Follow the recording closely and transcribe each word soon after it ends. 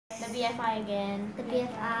BFI again. The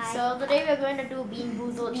BFI. So today we're going to do Bean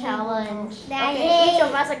Boozled challenge. That Okay, is- each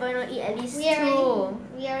of us are going to eat at least We two.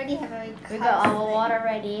 already have a We got our water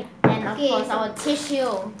ready, and of course so our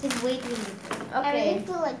tissue. just wait till you. I Okay. really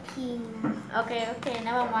feel like peeing now. Okay,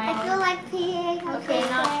 never mind. I feel like peeing. Okay,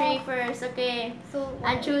 now three first. Okay, So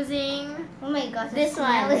I'm choosing. oh my gosh, This the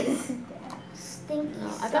smell one. is stinky. No,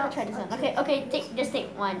 I gotta try this one. Okay, just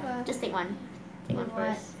take one. Just take one. Take one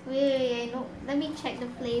What? first. Wait, no. Let me check the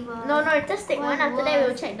flavor. No, just take one. After that, What?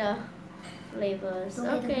 we'll check the flavors.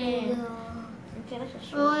 Okay. Okay, let's just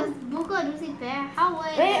show. Oh, it's Boozled Juicy Pear. How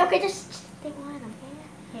would? Wait, okay, just take one. Okay.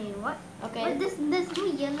 Hey, what? Okay. What, this no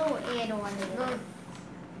yellow. I don't want it. No,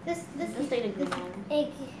 This just take the green one. egg.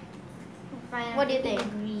 Fine, What do you I'll take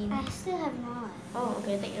think? the green. I still have not. Oh,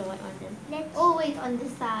 okay, take the white one then. Let's Oh wait, on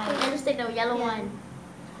this side. Okay, just take the yellow Yeah. one.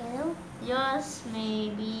 go. Yours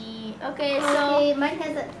maybe. Okay, so. Okay, mine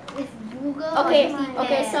has it's Boozled. Okay, or Juicy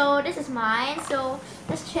okay, Pear. so this is mine. So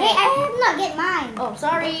let's check. Hey, I have not get mine. Oh,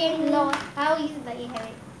 sorry. No, how you let you have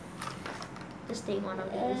it? Just take one of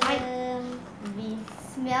these. V.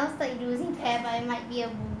 Smells like Juicy Pear, but it might be a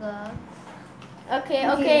Boozled. Okay,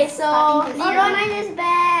 so starting to Oh, smell. no, mine is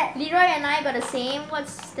bad. Leroy and I got the same.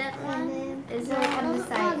 What's that one? Is No, it on the Not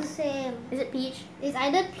side. the same. is it peach? It's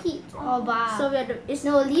either peach or bar. So we are it's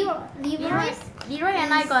no, Leroy's. Leroy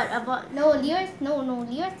and I got about No, Leroy's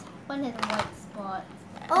one has a white spot.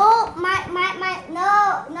 Oh, no.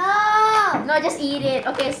 no, just eat it.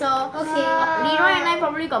 Okay, so Okay. Leroy and I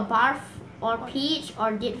probably got barf or peach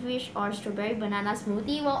or dead fish or strawberry banana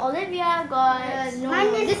smoothie. Well, Olivia got No, Mine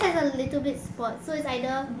is- this has a little bit spot, so it's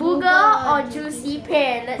either Boozled or juicy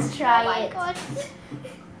pear. Let's try Oh my it. god.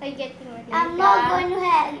 I get it ready. I'm not going to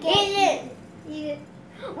have get Eat it. Eat it.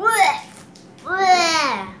 Blech.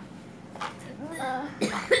 Blech.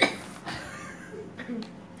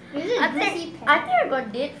 Is it I juicy think pear? I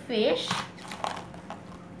got dead fish.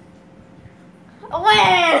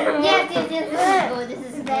 When? Yes, this is good. This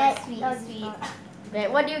is Bad. good. Sweet, No, sweet.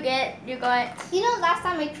 Wait, what do you get? You got You know, last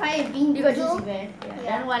time I tried bean you got boozled. juicy pear. Yeah.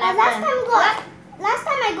 Then what last happened? time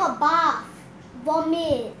I got bath.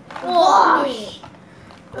 Vomit. Wash.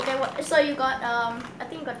 Okay, so you got I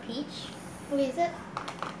think you got peach. Who is it?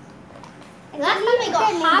 I Last think time I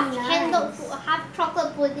got that half is candle, nice. half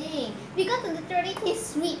chocolate pudding because it literally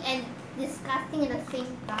tastes sweet and disgusting at the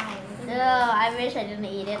same time. Oh, I wish I didn't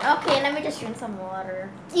eat it. Okay, let me just drink some water.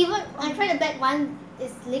 Even I tried the bad one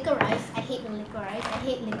is licorice. I hate the licorice. I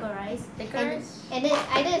hate licorice. Licorice? And then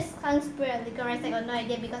either it's skunk spray or licorice. I got no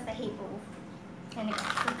idea because I hate both. And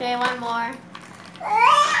Okay, one more.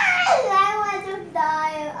 I want to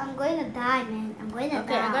die. I'm going to die, man. I'm going to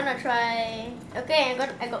Okay, die. I'm gonna try. Okay,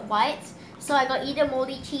 I got whites. So I got either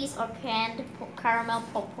moldy cheese or canned caramel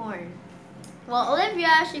popcorn. Well,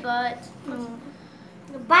 Olivia, she got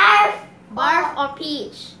Barf. barf or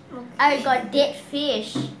peach. I got dead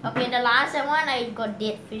fish. Okay, the last one I got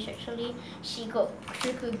dead fish actually. She could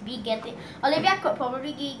be getting. Olivia could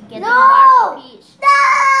probably be getting No! barf or peach.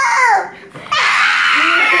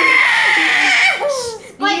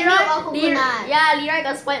 Spoiled milk or coconut? Yeah, Leroy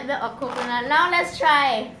got spoiled milk or coconut. Now let's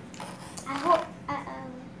try. I hope.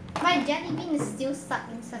 my jelly bean is still stuck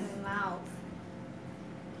inside my mouth.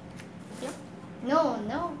 Yep.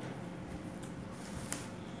 No.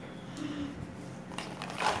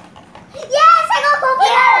 Yes, I got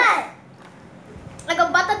coconut. I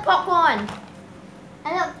got buttered popcorn. I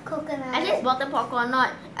got coconut. At least buttered popcorn,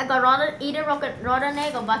 not. I got either rotten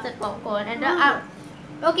egg or buttered popcorn. And then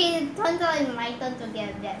Okay, it turns out it's my turn to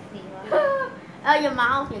get that flavor. oh, your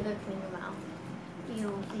mouth, you're good clean your mouth.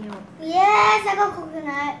 Ew. Yes, I got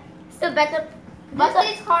coconut. Still better.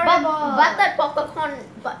 This is horrible. Buttered popcorn.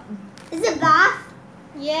 Is it bath?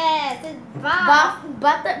 Yes, it's bad.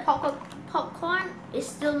 Buttered popcorn is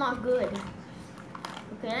still not good.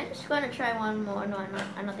 Okay, I'm just gonna try one more. No,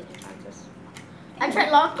 I'm not taking chances. I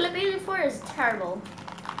tried long clipping before. It's terrible.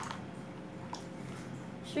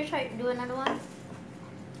 Should we try do another one?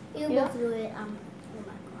 You Yeah. both do it. Oh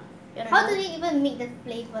my god. You wanna How do do they even make the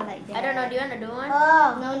flavor like that? I don't know. Do you wanna do one?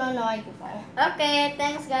 Oh. No, I do fine. Okay,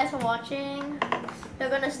 thanks guys for watching. We're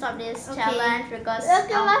gonna stop this Okay. challenge because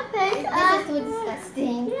Look at my face. This is too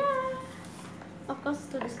disgusting. yeah, of course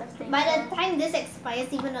it's too disgusting. By the time this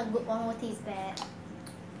expires, even a good one will taste bad.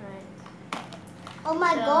 Right. Oh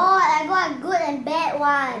my So- god, I got a good and bad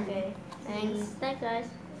one. Okay. Thanks. Thanks guys.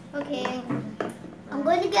 Okay. I'm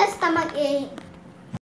going to get a stomach ache.